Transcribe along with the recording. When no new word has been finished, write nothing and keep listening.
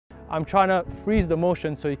I'm trying to freeze the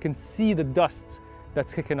motion so you can see the dust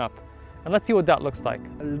that's kicking up. And let's see what that looks like.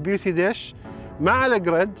 البيوتي ديش مع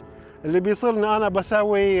الجريد اللي بيصير إن أنا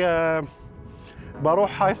بسوي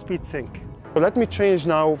بروح high speed sync. So let me change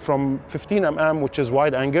now from 15 mm, which is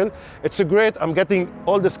wide angle. It's great, I'm getting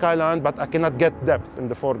all the skyline, but I cannot get depth in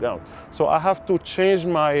the foreground. So I have to change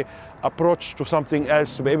my approach to something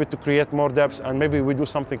else to be able to create more depth, and maybe we do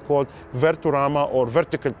something called vertorama or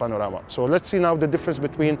vertical panorama. So let's see now the difference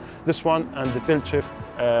between this one and the tilt shift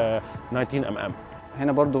 19 mm.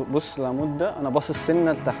 هنا برضو بص العمود ده انا باصص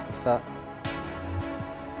سنه لتحت ف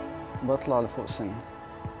بطلع لفوق سنه.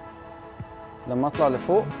 لما اطلع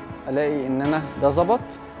لفوق الاقي ان انا ده ظبط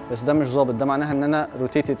بس ده مش ظابط، ده معناها ان انا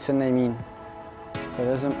روتيتد سنه يمين،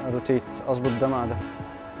 فلازم اروتيت اظبط ده مع ده.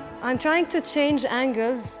 I'm trying to change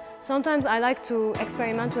angles. Sometimes I like to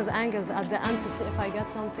experiment with angles at the end to see if I get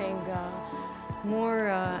something more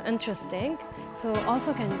interesting. So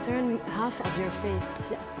also, can you turn half of your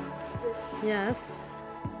face? Yes. Yes.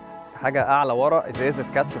 حاجة أعلى ورا، إزازة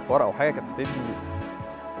كاتشب ورا أو حاجة كانت هتدي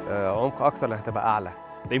عمق أكتر اللي هتبقى أعلى.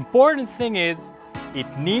 The important thing is it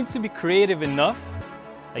needs to be creative enough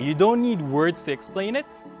that you don't need words to explain it.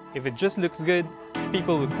 If it just looks good,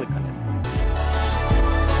 people will click on it.